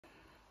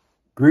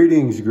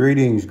Greetings,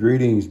 greetings,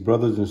 greetings,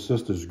 brothers and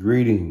sisters,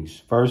 greetings.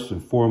 First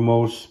and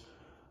foremost,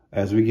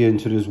 as we get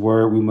into this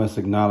word, we must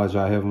acknowledge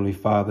our Heavenly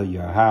Father,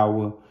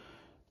 Yahweh,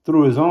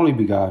 through His only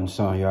begotten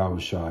Son,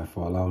 Yahushua,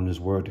 for allowing this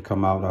word to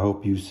come out. I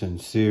hope you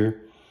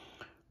sincere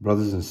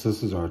brothers and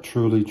sisters are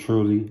truly,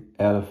 truly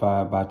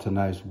edified by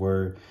tonight's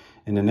word.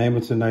 And the name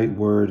of tonight's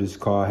word is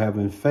called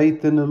Having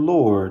Faith in the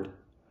Lord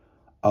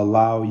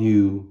Allow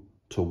You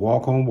to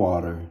Walk on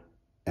Water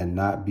and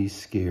Not Be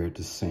Scared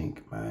to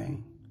Sink,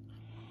 man.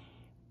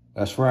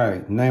 That's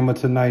right. Name of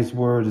tonight's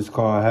word is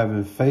called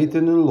Having Faith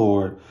in the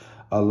Lord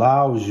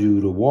Allows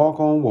You to Walk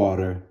on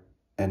Water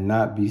and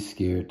Not Be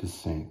Scared to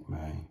Sink,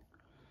 man.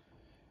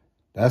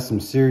 That's some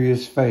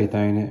serious faith,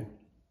 ain't it?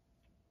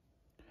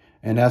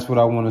 And that's what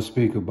I want to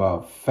speak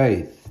about,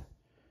 faith.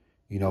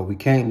 You know, we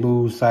can't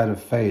lose sight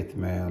of faith,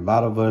 man. A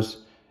lot of us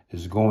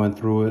is going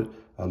through it.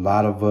 A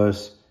lot of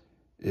us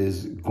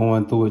is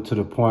going through it to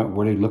the point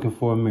where they're looking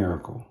for a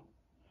miracle.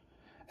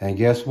 And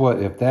guess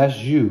what? If that's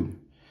you,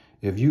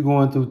 if you're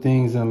going through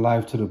things in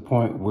life to the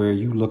point where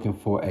you're looking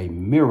for a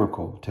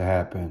miracle to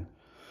happen,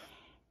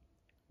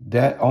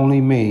 that only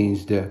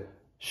means to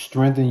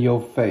strengthen your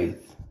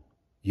faith.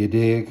 You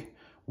dig?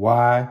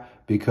 Why?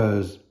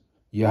 Because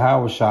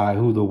Yahushua,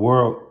 who the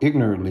world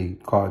ignorantly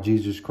called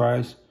Jesus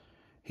Christ,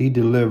 He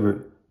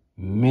delivered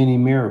many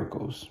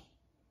miracles.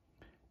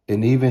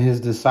 And even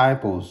His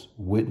disciples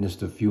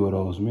witnessed a few of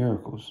those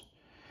miracles.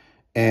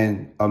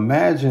 And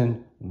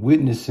imagine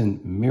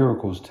witnessing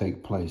miracles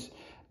take place.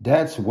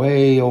 That's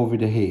way over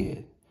the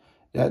head.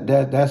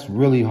 That's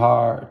really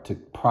hard to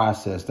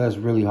process. That's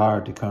really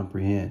hard to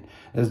comprehend.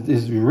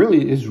 It's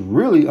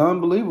really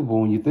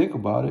unbelievable when you think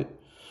about it.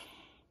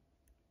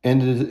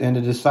 And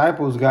the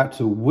disciples got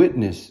to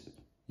witness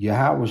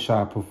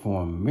Yahushua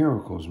perform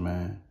miracles,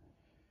 man.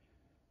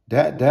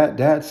 That's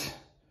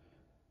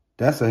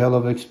a hell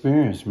of an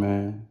experience,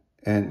 man.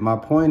 And my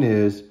point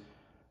is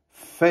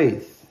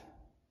faith.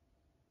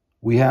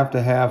 We have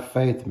to have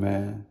faith,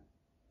 man.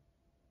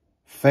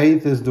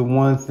 Faith is the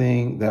one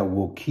thing that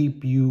will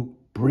keep you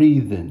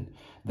breathing,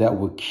 that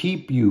will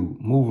keep you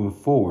moving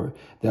forward,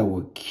 that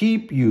will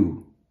keep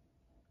you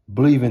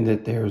believing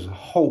that there's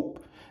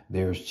hope,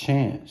 there's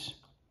chance.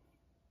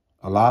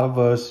 A lot of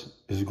us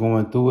is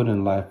going through it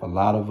in life. A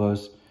lot of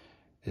us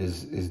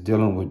is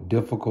dealing with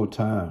difficult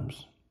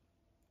times.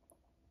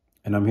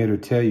 And I'm here to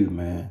tell you,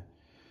 man,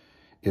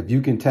 if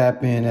you can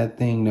tap in that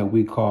thing that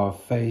we call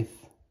faith,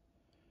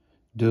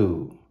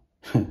 dude,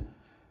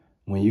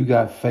 when you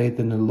got faith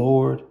in the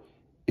Lord,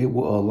 it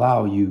will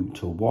allow you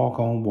to walk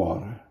on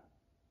water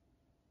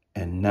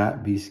and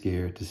not be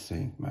scared to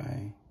sink,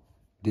 man.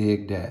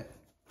 Dig that.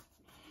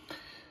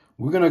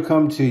 We're going to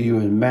come to you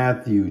in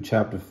Matthew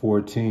chapter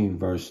 14,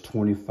 verse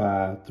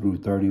 25 through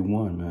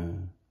 31,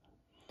 man.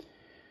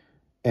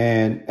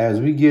 And as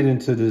we get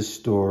into this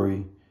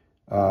story,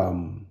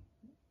 what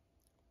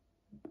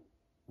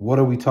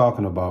are we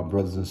talking about,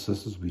 brothers and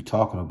sisters? We're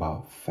talking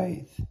about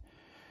faith.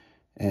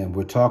 And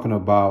we're talking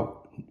about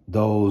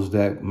those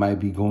that might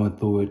be going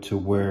through it to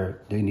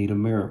where they need a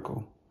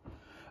miracle.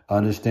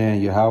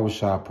 Understand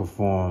Yahushua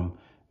performed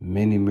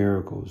many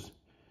miracles,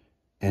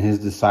 and His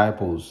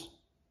disciples,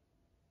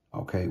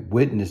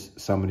 witnessed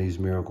some of these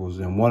miracles.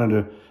 And one of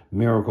the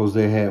miracles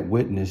they had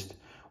witnessed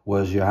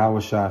was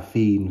Yahushua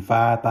feeding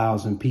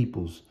 5,000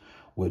 peoples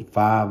with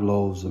 5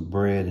 loaves of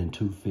bread and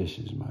 2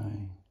 fishes,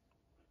 man.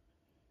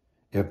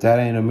 If that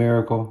ain't a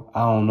miracle,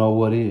 I don't know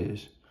what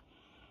is.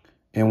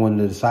 And when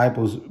the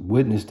disciples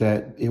witnessed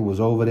that, it was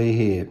over their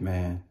head,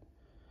 man.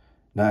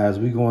 Now, as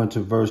we go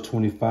into verse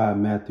 25,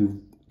 Matthew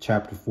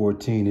chapter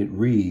 14, it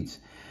reads,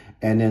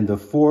 And in the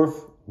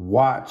 4th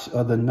watch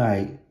of the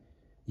night,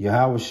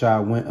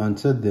 Yahushua went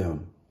unto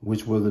them,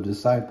 which were the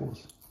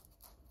disciples,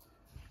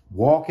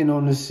 walking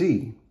on the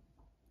sea.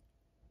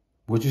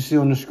 What you see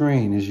on the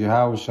screen is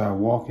Yahushua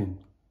walking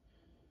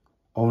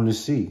on the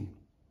sea.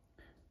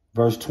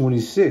 Verse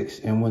 26,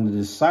 And when the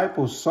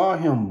disciples saw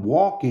Him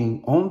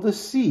walking on the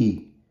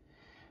sea,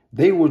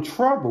 they were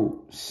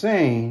troubled,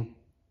 saying,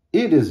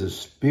 It is a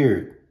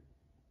spirit.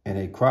 And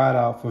they cried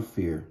out for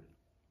fear.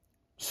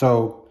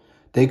 So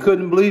they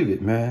couldn't believe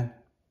it, man.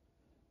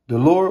 The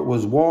Lord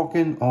was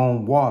walking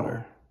on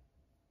water.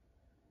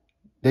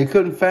 They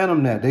couldn't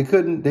fathom that.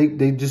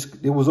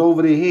 It was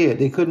over their head.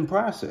 They couldn't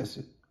process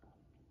it.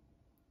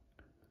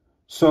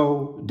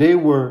 So they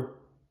were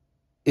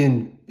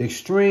in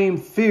extreme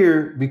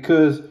fear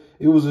because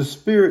it was a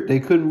spirit they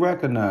couldn't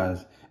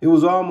recognize. It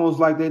was almost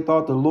like they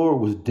thought the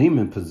Lord was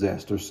demon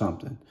possessed or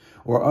something,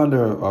 or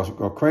under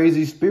a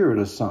crazy spirit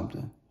or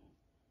something.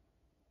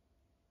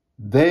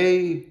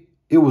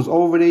 It was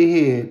over their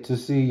head to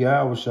see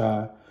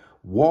Yahushua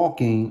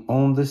walking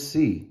on the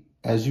sea.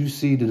 As you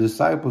see the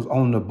disciples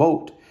on the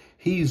boat,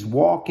 He's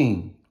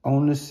walking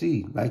on the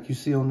sea like you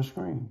see on the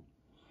screen.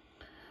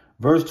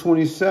 Verse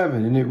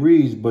 27, and it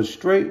reads, But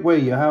straightway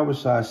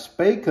Yahushua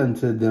spake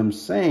unto them,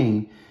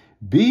 saying,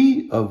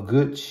 Be of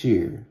good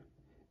cheer.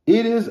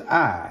 It is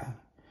I.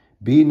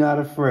 Be not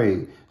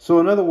afraid. So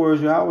in other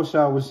words,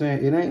 Yahushua was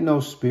saying, it ain't no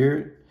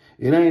spirit.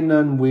 It ain't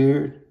nothing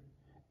weird.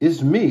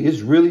 It's me.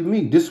 It's really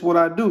me. This is what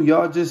I do.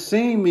 Y'all just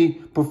seen me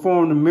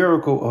perform the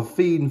miracle of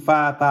feeding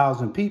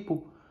 5,000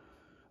 people,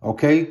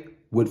 okay,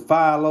 with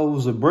 5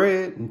 loaves of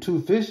bread and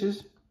 2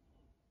 fishes.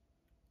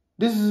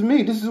 This is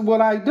me. This is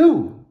what I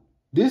do.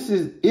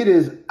 It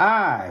is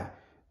I.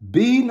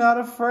 Be not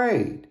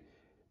afraid.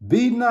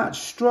 Be not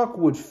struck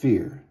with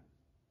fear.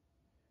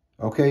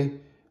 Okay?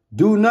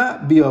 Do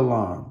not be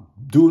alarmed.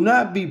 Do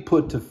not be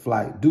put to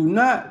flight. Do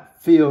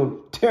not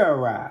feel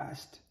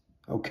terrorized.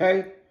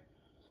 Okay?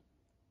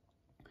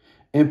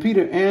 And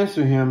Peter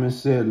answered him and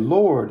said,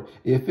 Lord,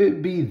 if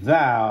it be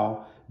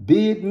thou,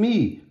 bid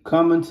me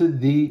come unto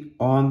thee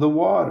on the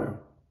water.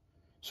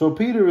 So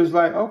Peter is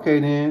like, okay,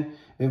 then,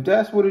 if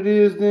that's what it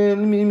is, then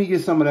let me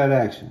get some of that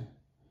action.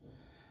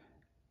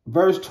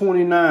 Verse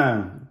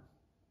 29,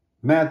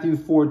 Matthew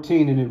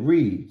 14, and it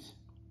reads,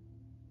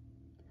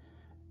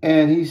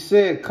 and he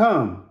said,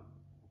 come.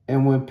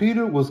 And when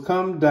Peter was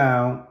come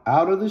down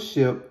out of the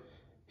ship,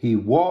 he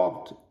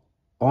walked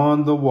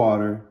on the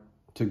water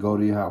to go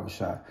to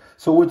Yahushua.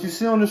 So what you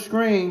see on the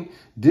screen,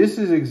 this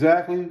is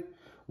exactly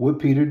what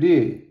Peter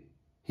did.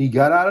 He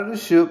got out of the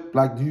ship,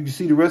 like you can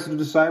see the rest of the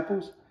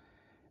disciples,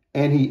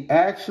 and he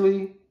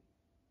actually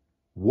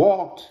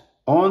walked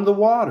on the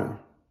water.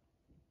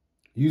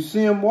 You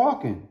see him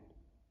walking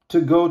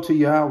to go to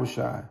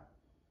Yahushua.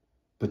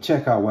 But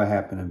check out what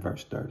happened in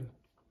verse 30.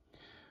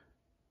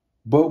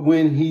 But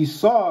when he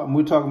saw, and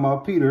we're talking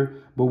about Peter,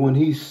 but when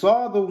he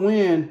saw the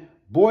wind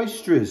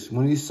boisterous,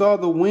 when he saw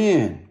the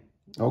wind,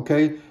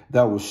 okay,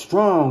 that was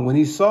strong, when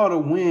he saw the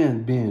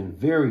wind being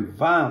very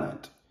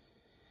violent,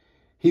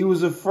 he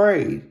was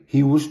afraid.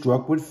 He was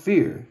struck with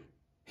fear.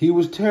 He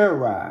was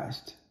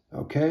terrorized,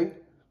 okay,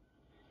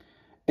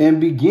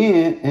 and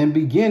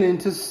beginning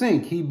to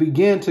sink. He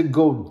began to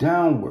go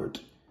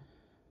downward,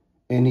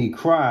 and he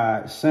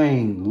cried,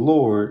 saying,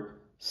 Lord,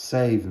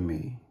 save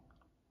me.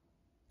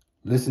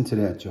 Listen to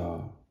that,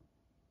 y'all.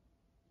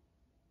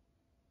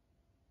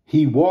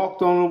 He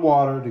walked on the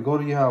water to go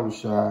to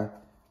Yahushua,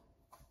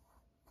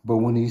 but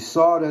when he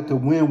saw that the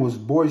wind was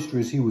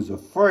boisterous, he was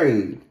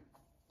afraid.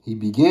 He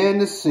began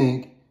to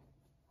sink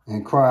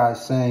and cried,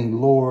 saying,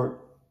 Lord,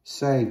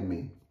 save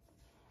me.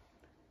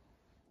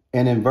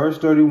 And in verse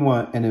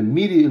 31, and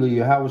immediately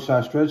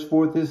Yahushua stretched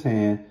forth his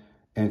hand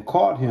and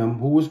caught him,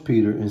 who was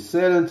Peter, and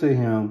said unto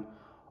him,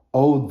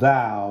 O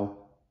thou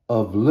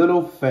of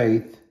little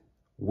faith,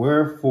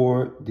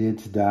 wherefore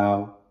didst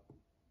thou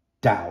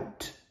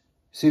doubt?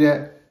 See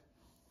that?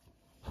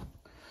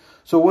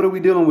 So what are we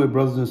dealing with,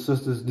 brothers and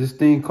sisters? This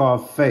thing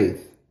called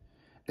faith.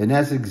 And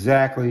that's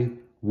exactly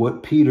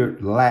what Peter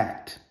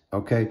lacked,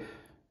 okay?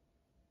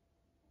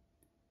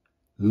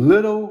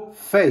 Little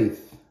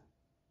faith.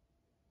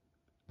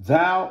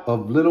 Thou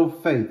of little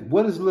faith.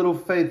 What is little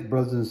faith,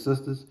 brothers and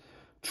sisters?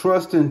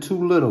 Trust in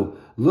too little.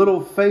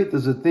 Little faith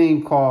is a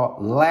thing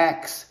called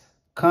lax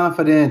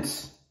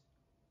confidence.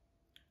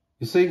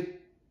 You see,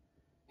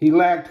 he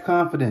lacked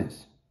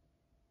confidence.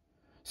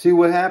 See,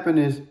 what happened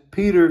is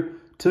Peter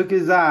took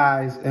his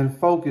eyes and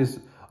focused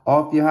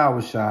off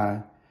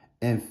Yahushua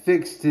and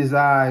fixed his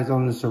eyes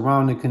on the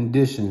surrounding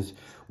conditions,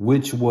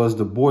 which was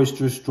the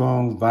boisterous,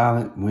 strong,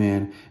 violent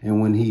wind.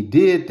 And when he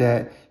did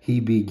that,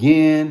 he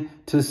began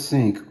to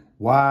sink.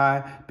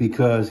 Why?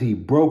 Because he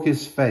broke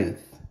his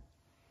faith.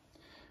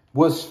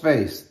 What's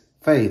faith?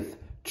 Faith,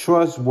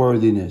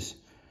 trustworthiness,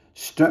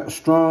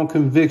 strong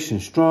conviction,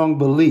 strong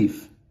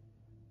belief.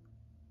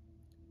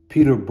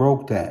 Peter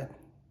broke that.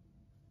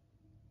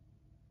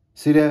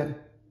 See that?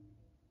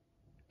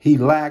 He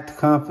lacked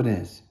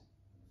confidence.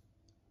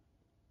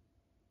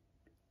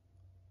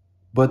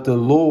 But the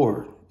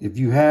Lord, if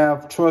you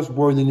have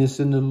trustworthiness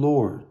in the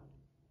Lord,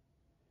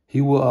 he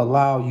will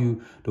allow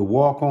you to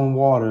walk on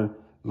water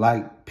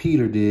like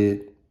Peter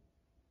did,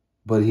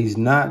 but he's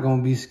not going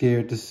to be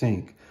scared to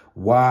sink.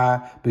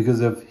 Why?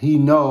 Because if he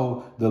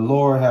know the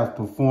Lord have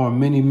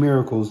performed many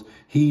miracles,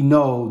 he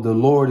know the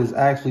Lord is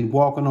actually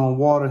walking on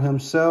water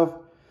himself,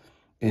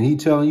 and he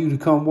telling you to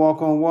come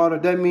walk on water,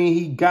 that means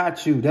he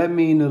got you. That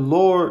means the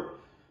Lord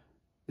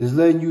is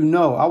letting you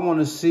know, I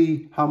want to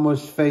see how much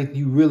faith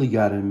you really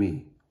got in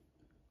me.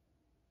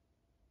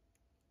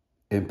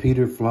 And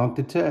Peter flunked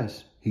the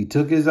test. He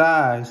took his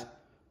eyes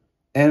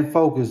and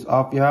focused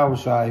off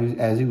Yahushua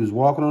as he was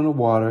walking on the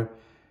water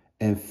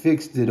and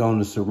fixed it on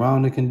the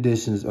surrounding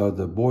conditions of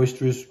the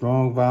boisterous,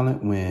 strong,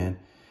 violent wind.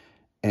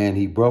 And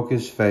he broke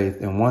his faith.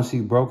 And once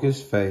he broke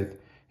his faith,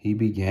 he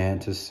began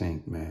to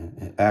sink, man,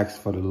 and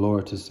asked for the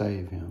Lord to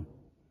save him.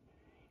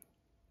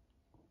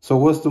 So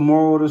what's the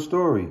moral of the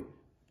story?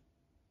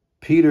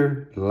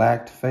 Peter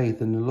lacked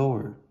faith in the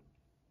Lord.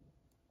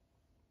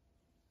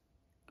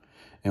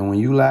 And when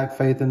you lack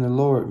faith in the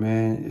Lord,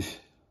 man,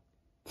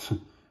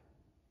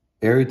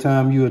 every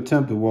time you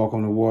attempt to walk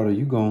on the water,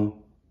 you're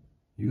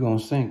gonna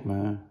sink,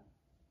 man.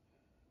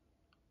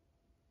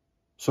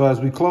 So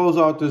as we close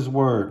out this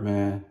word,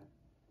 man,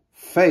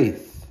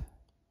 faith.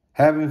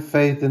 Having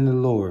faith in the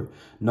Lord,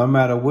 no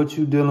matter what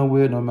you're dealing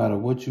with, no matter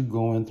what you're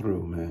going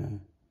through,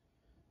 man.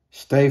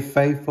 Stay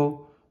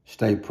faithful,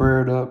 stay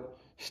prayed up,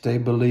 stay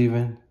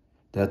believing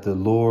that the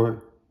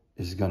Lord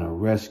is going to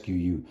rescue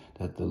you,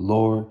 that the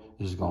Lord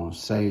is going to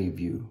save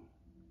you.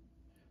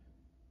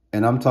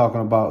 And I'm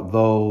talking about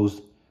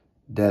those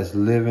that's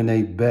living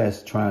their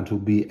best, trying to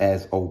be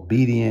as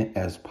obedient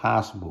as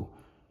possible,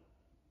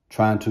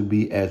 trying to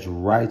be as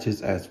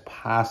righteous as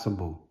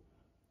possible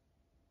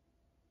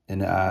in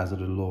the eyes of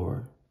the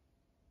Lord.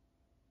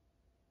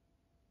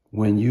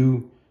 When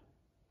you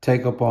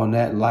take up on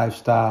that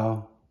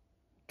lifestyle,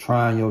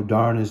 trying your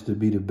darnest to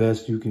be the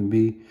best you can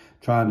be,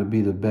 trying to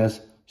be the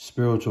best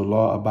spiritual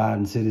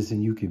law-abiding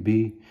citizen you can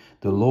be,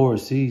 the Lord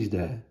sees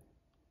that.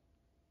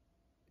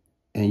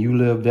 And you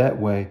live that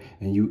way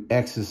and you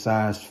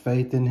exercise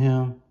faith in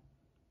him,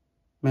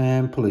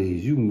 man,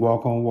 please, you can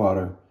walk on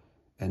water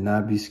and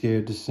not be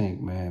scared to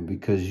sink, man,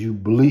 because you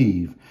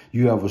believe.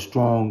 You have a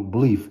strong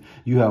belief.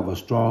 You have a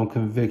strong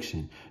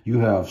conviction. You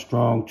have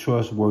strong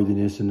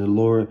trustworthiness in the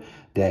Lord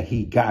that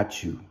he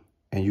got you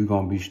and you're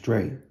going to be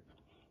straight.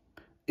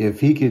 If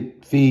he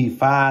could feed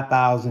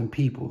 5,000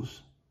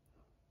 peoples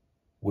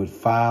with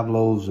 5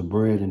 loaves of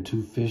bread and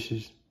 2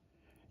 fishes,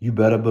 you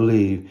better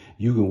believe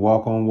you can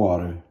walk on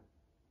water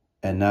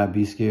and not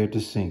be scared to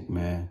sink,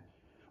 man,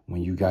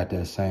 when you got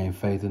that same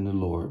faith in the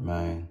Lord,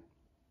 man.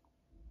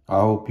 I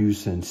hope you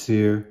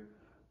sincere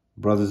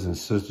brothers and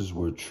sisters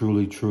were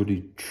truly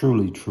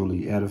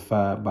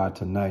edified by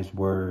tonight's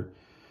word.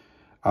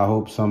 I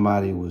hope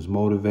somebody was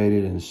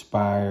motivated and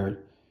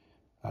inspired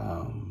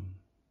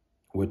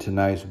with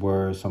tonight's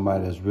word,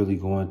 somebody that's really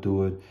going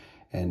through it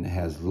and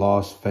has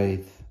lost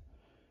faith.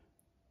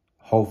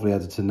 Hopefully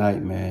after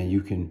tonight, man,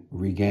 you can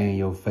regain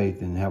your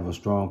faith and have a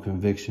strong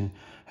conviction,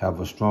 have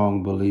a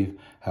strong belief,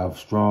 have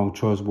strong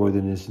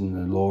trustworthiness in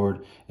the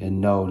Lord, and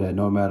know that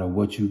no matter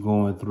what you're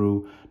going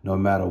through, no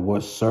matter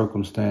what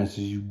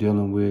circumstances you're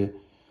dealing with,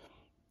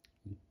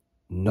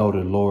 know the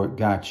Lord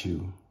got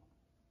you.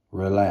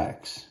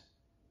 Relax.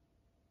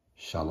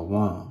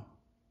 Shalom.